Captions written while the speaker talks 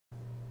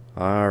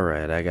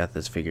Alright, I got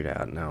this figured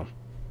out now.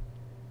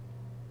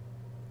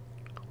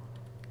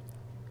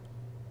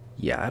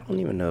 Yeah, I don't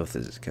even know if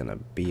this is gonna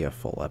be a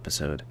full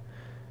episode.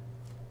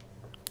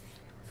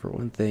 For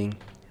one thing,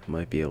 you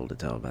might be able to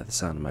tell by the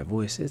sound of my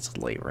voice, it's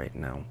late right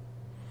now.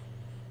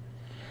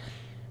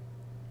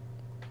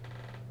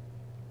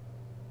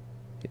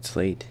 It's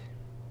late,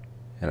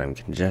 and I'm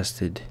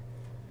congested,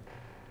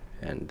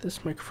 and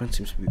this microphone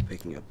seems to be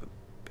picking up a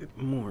bit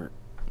more.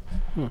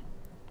 Yeah,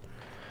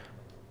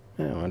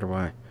 I wonder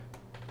why.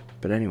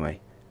 But anyway,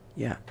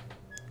 yeah.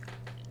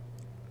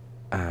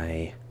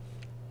 I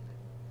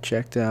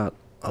checked out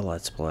a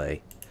Let's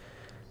Play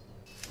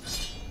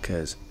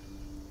because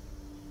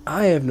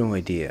I have no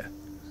idea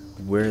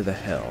where the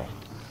hell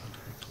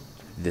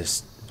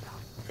this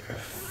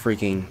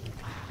freaking...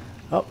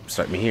 Oh,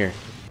 start me here.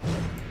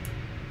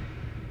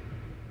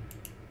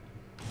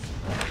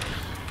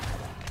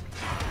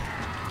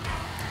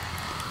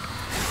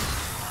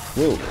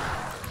 Whoa.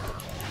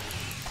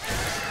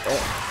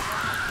 Oh.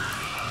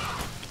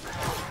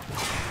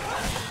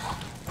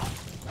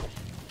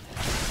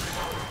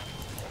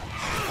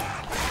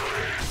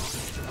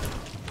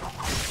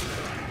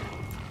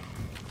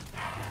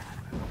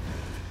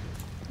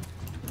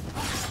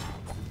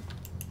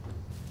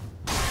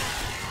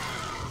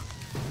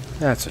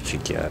 That's what you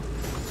get.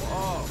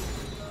 Whoa,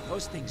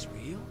 those things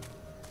real?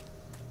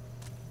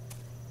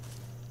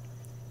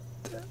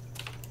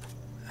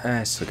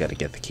 I still gotta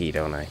get the key,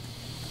 don't I?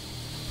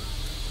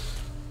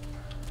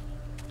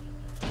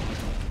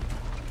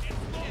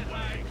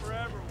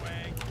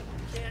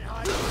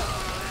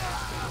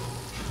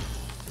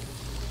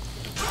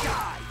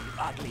 Die, you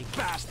ugly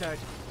bastard!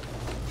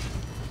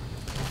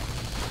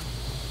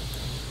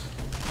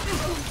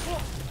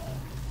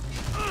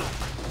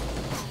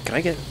 Can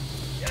I get...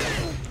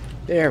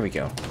 There we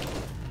go. Oh,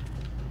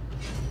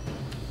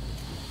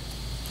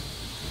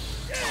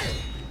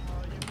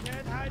 you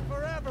can't hide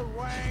forever,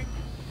 Wang!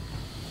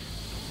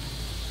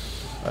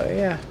 Oh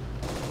yeah.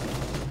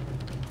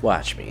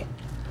 Watch me.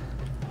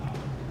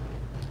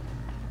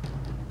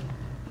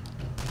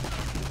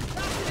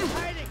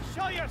 Hiding,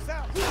 show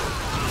yourself!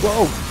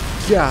 Whoa!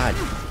 God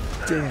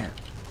damn.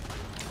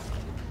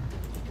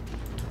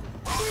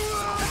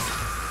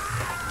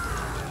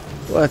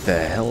 What the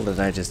hell did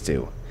I just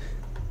do?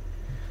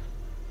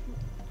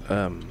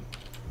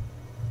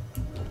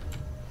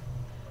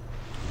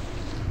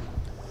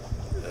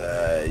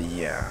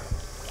 Yeah.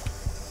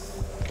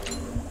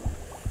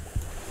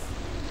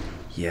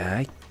 Yeah,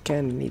 I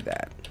kinda need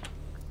that.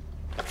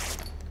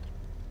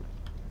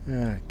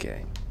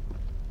 Okay.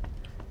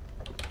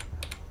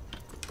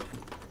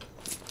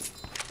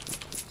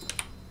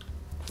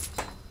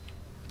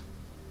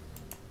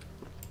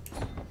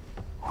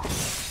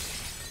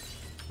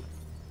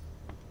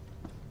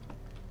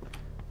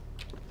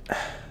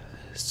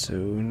 So,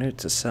 note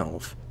to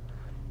self,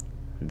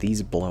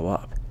 these blow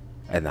up,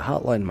 and the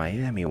Hotline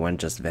Miami one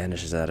just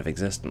vanishes out of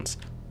existence.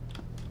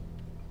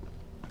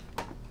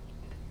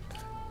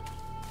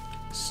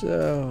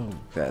 So,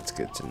 that's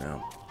good to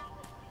know.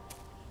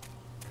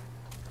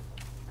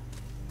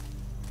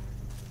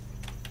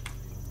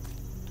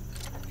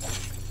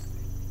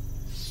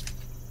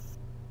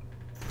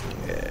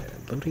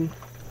 Loading.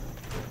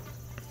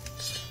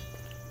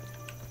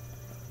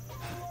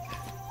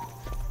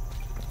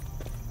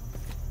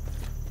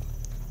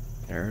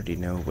 I already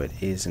know what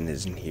is and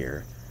isn't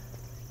here.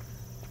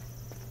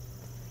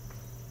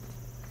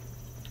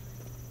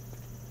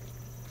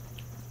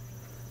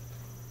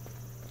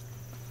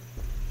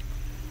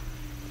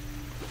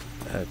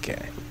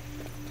 Okay,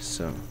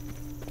 so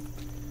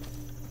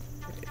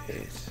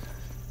it's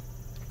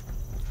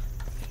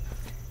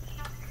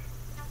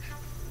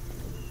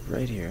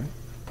right here.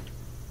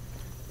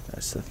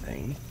 That's the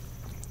thing.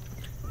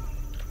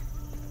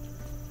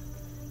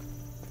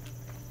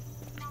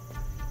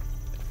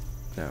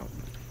 Now,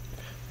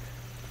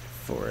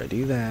 before I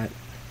do that,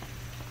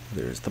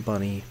 there's the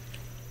bunny.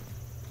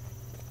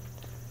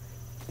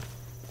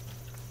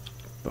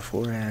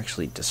 Before I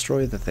actually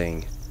destroy the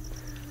thing,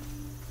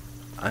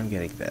 I'm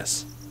getting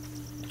this.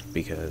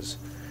 Because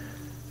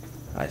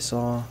I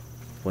saw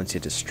once you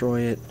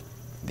destroy it,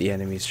 the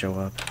enemies show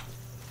up.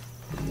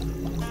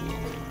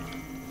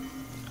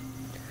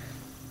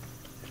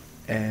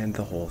 And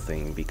the whole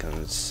thing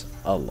becomes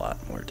a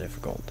lot more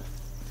difficult.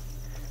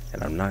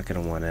 And I'm not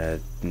going to want to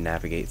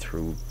navigate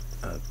through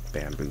a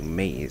bamboo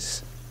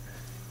maze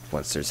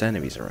once there's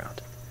enemies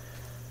around.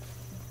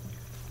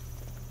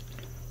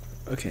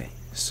 Okay,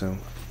 so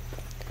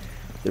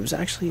there was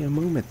actually a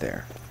moment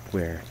there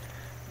where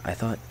I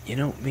thought, you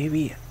know,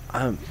 maybe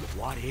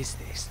What is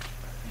this?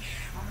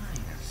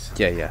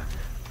 yeah.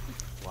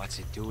 What's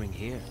it doing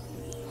here?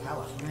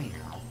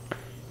 Jalapeno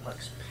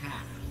looks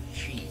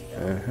patchy.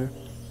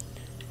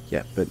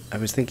 Yeah, but I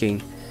was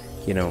thinking,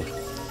 you know,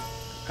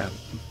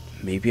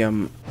 maybe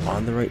I'm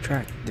on the right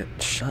track.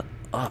 Shut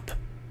up.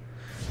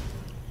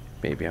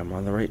 Maybe I'm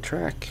on the right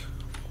track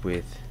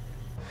with,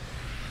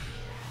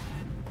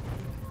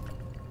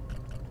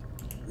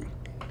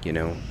 you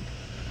know,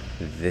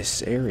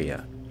 this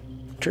area.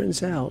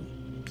 Turns out,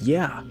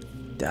 Yeah,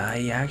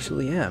 I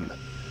actually am.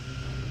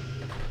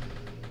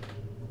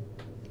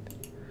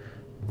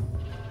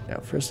 Now,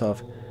 first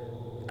off,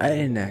 I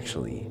didn't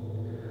actually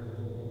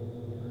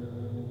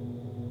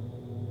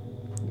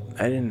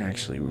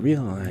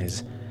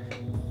realize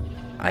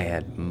I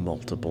had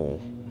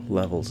multiple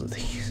levels of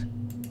these.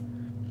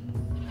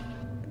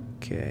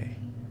 Okay.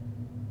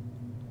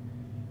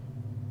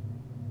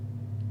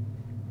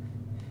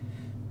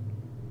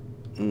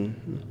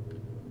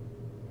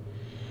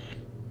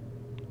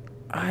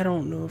 I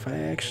don't know if I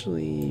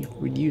actually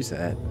would use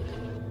that.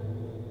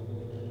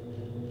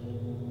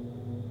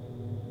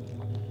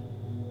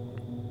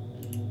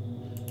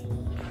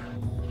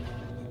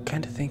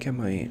 Kind of think I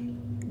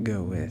might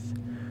go with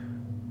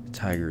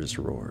Tiger's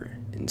Roar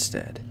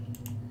instead.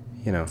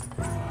 You know,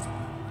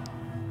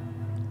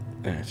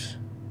 that's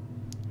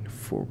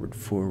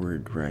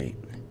forward, right.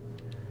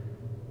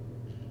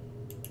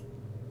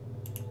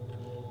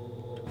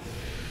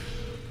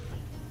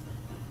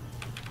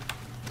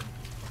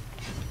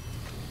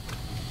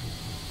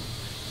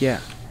 Yeah,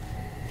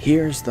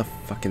 here's the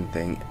fucking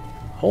thing.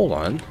 Hold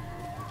on.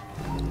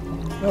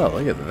 Oh,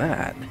 look at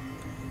that.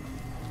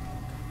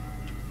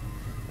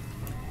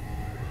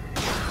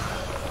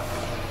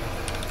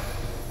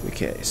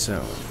 Okay,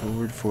 so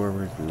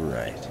forward,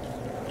 right.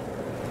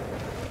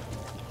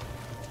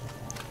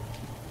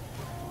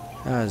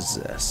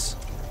 How's this?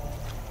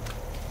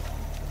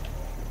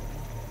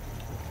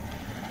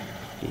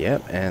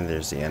 Yep, and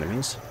there's the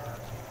enemies.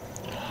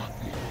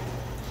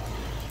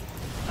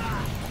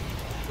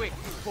 Quick,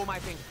 pull my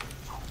thing.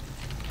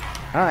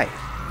 Hi.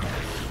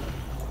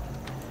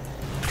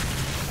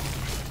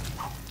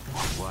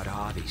 What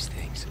are these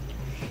things?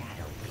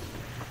 Shadow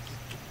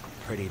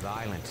Pretty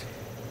violent,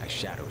 as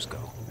shadows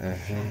go.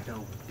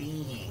 Shadow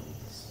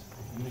beings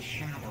in the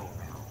shadow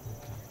realm.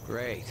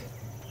 Great.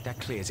 That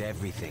clears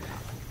everything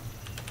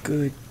up.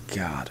 Good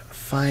God,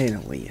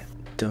 finally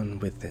done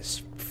with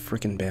this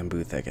frickin'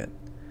 bamboo thicket.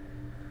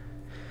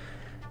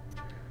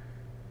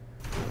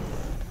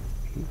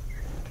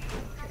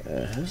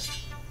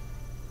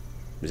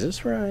 Is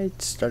this where I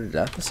started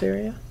out this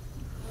area?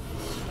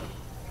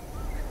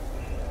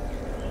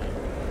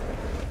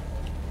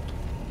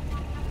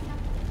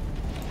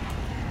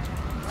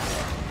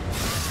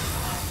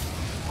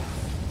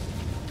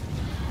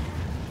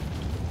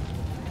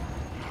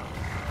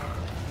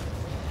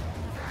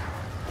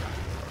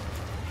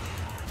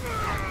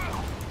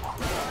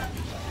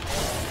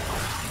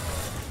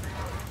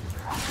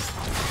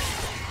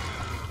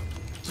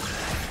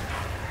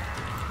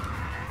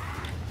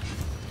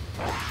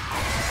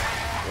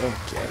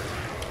 Okay.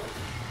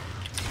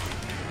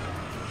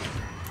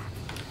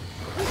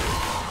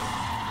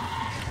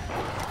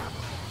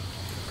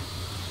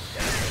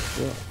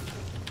 Whoa.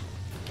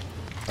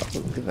 Oh,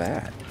 look at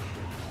that.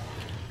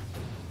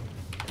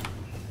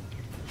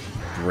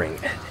 Bring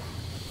it.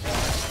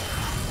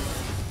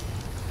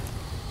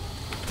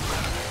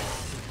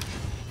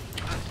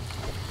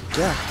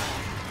 Yeah.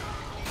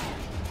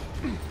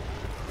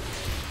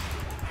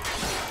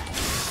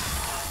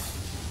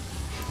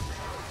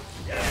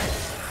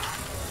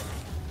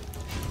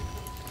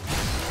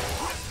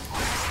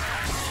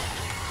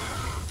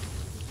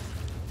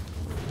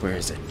 Where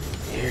is it?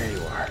 Here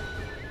you are.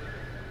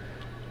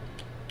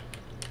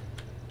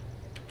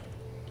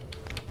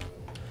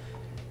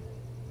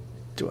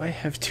 Do I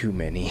have too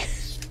many?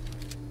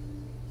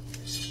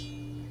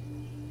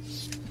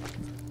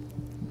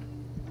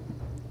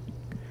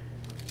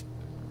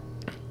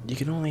 You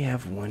can only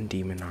have one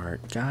demon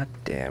heart. God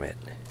damn it.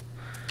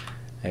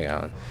 Hang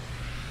on.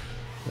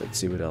 Let's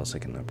see what else I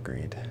can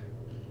upgrade.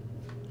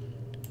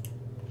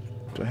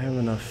 Do I have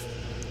enough?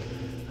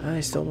 I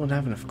still don't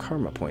have enough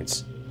karma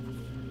points.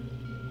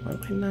 Why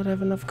do I not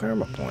have enough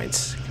karma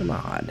points? Come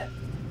on.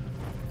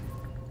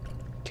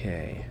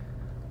 Okay.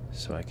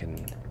 So I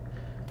can...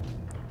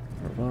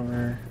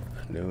 Revolver.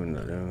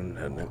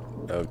 No.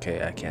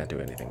 Okay, I can't do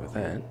anything with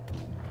that.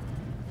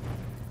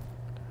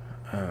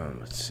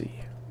 Let's see.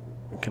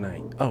 Can I...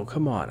 Oh,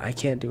 come on. I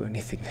can't do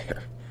anything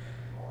there.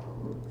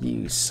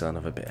 You son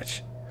of a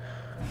bitch.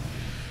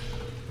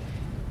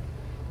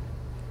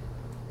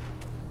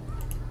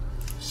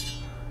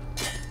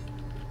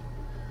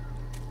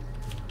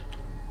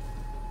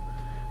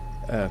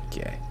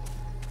 Okay.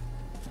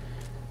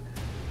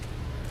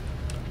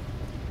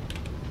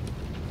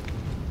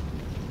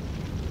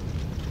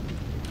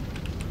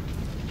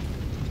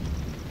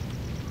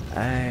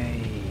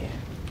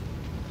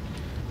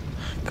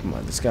 Come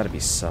on, there's got to be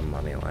some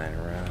money lying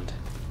around.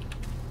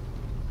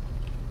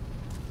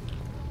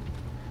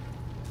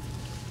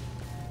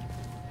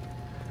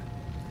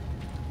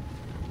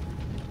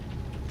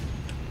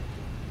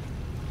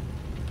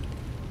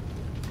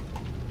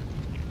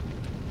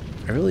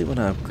 I really want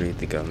to upgrade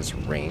the gun's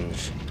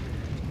range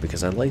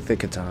because I like the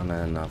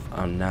katana enough.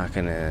 I'm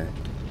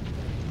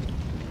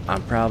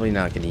probably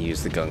not gonna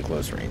use the gun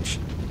close range.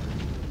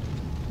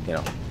 You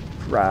know,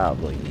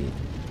 probably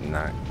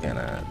not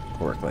gonna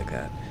work like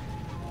that.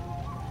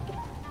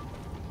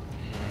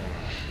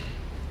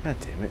 God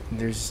damn it!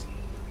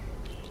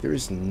 There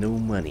is no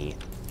money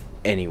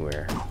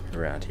anywhere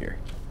around here.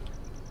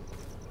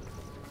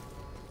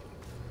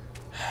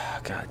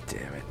 God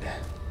damn it.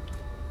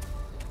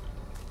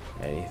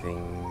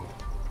 Anything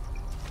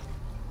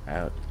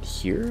out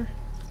here?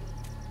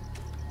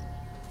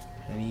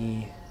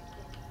 Any...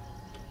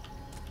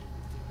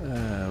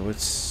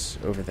 what's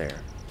over there?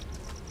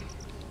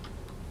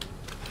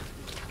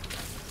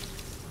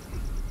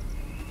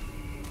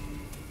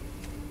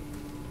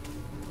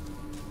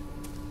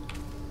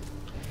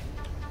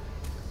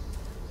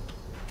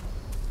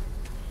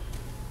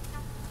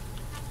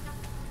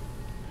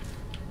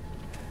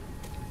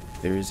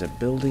 There's a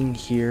building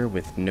here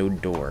with no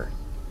door.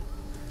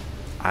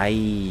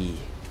 I'm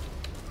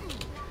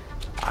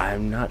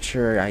not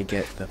sure I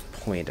get the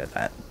point of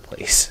that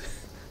place.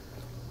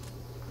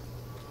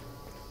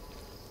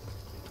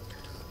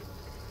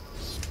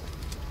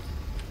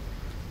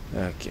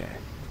 Okay.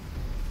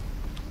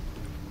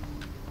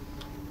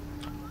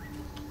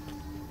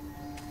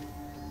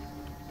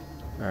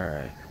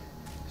 Alright.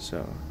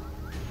 So,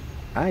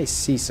 I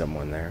see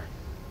someone there.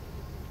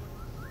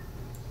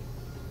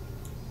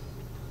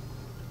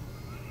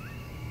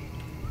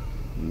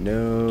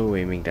 No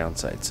aiming down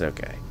sights,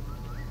 okay.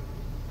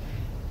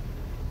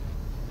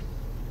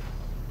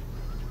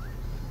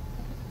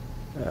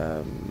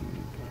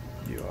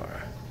 You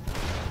are.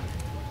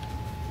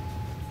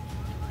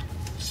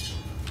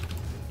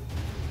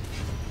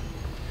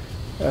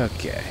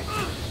 Okay.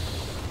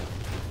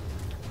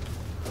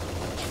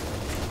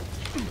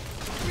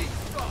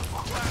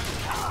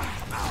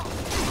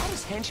 How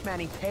does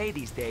henchmanning pay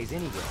these days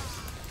anyway?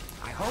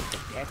 I hope the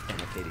death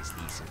benefit is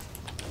decent.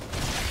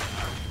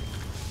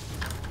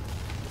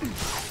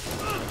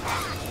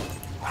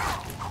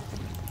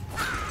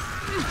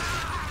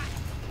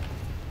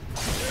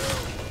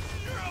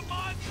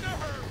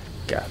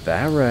 Got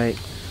that right.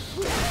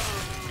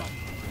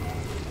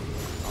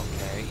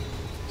 Okay,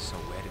 so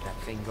where did that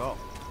thing go?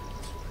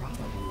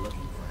 Probably looking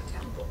for a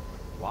temple.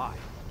 Why?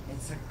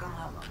 It's a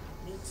golem.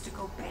 Needs to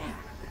go back.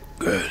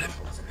 Good.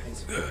 Temple's a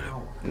place of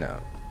power.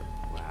 No.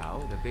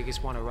 Well, the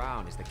biggest one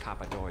around is the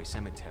Capadori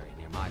Cemetery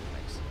near my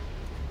place.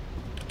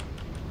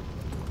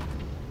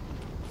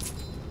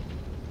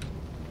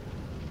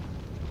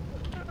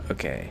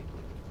 Okay.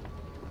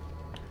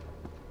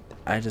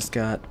 I just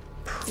got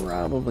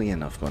probably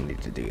enough money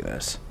to do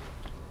this.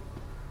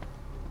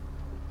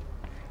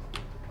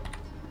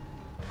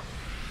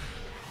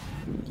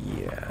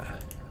 Yeah.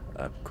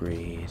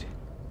 Upgrade.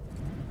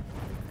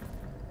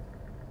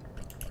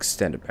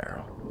 Extended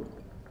barrel.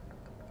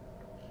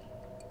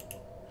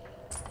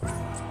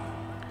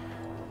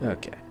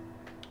 Okay.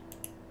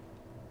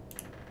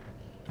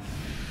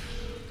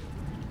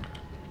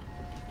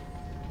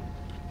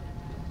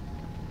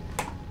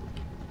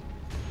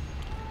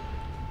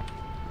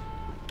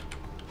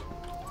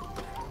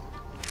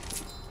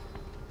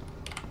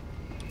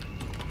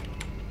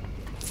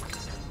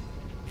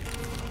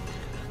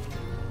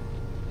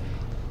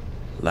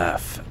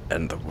 Laugh,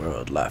 and the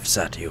world laughs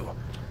at you.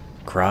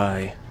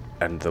 Cry,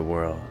 and the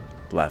world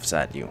laughs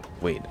at you.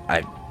 Wait,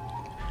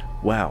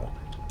 wow.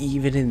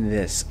 Even in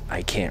this,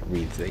 I can't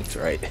read things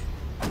right.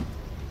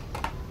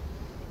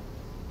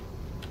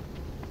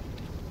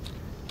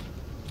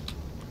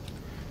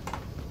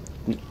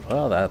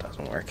 Well, that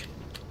doesn't work.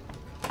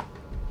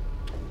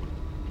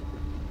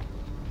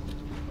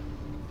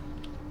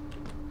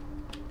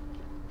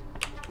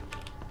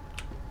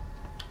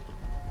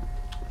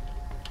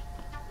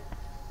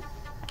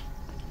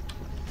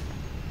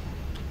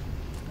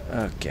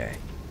 Okay.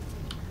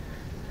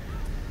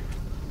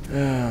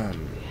 Well,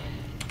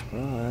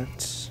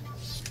 that's...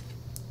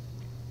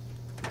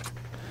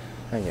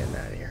 I'm getting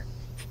out of here.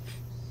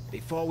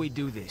 Before we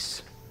do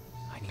this,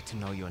 I need to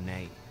know your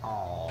name.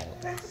 Oh,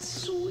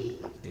 that's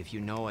sweet. If you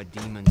know a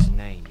demon's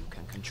name, you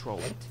can control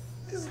it.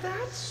 Is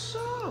that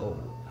so?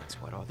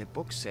 That's what all the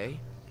books say.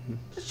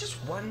 There's just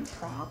one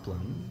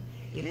problem.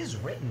 It is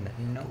written that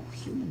no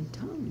human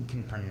tongue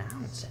can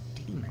pronounce a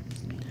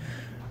demon's name.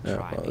 Oh,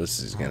 Try well, me. this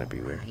is gonna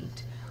be weird.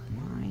 Right.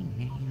 My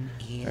name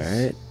is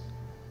Alright.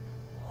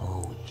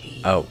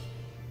 Hoji. Oh.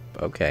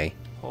 Okay.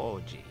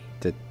 Hoji.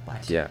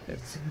 But Yeah.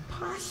 it's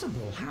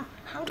impossible.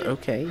 How did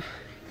Okay.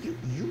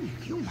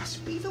 you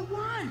must be the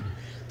one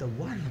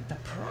that the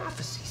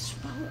prophecy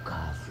spoke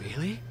of.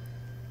 Really?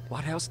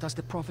 What else does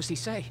the prophecy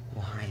say?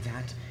 Why,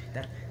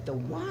 that the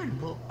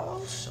one will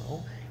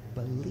also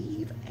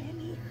believe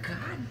any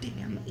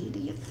goddamn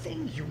idiot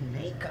thing you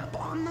make up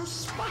on the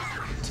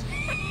spot.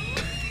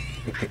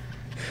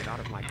 Get out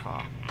of my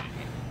car.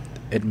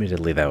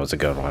 Admittedly, that was a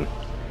good one.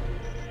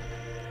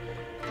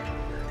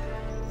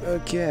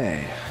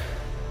 Okay.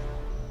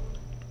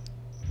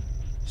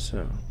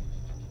 So,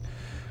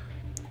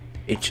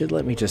 it should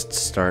let me just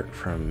start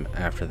from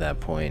after that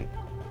point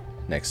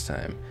next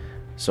time.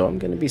 So I'm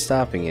going to be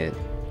stopping it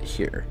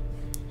here,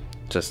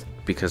 just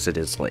because it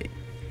is late.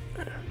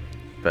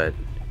 But,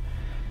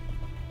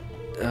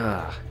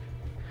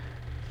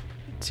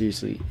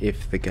 seriously,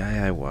 if the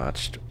guy I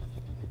watched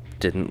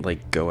didn't,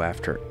 like, go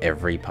after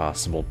every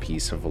possible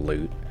piece of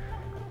loot,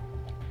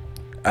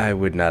 I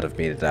would not have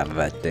made it out of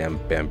that damn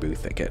bamboo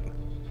thicket.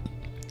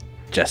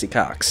 Jesse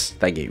Cox.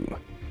 Thank you.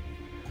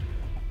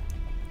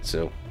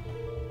 So,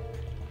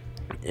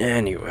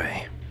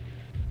 anyway.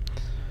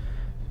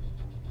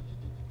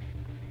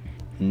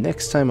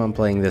 Next time I'm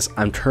playing this,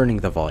 I'm turning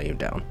the volume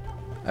down.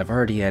 I've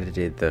already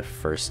edited the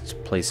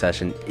first play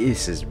session.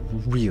 This is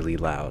really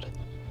loud.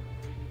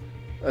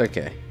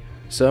 Okay,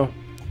 so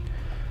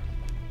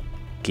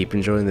keep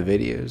enjoying the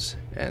videos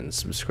and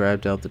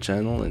subscribe to help the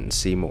channel and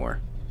see more.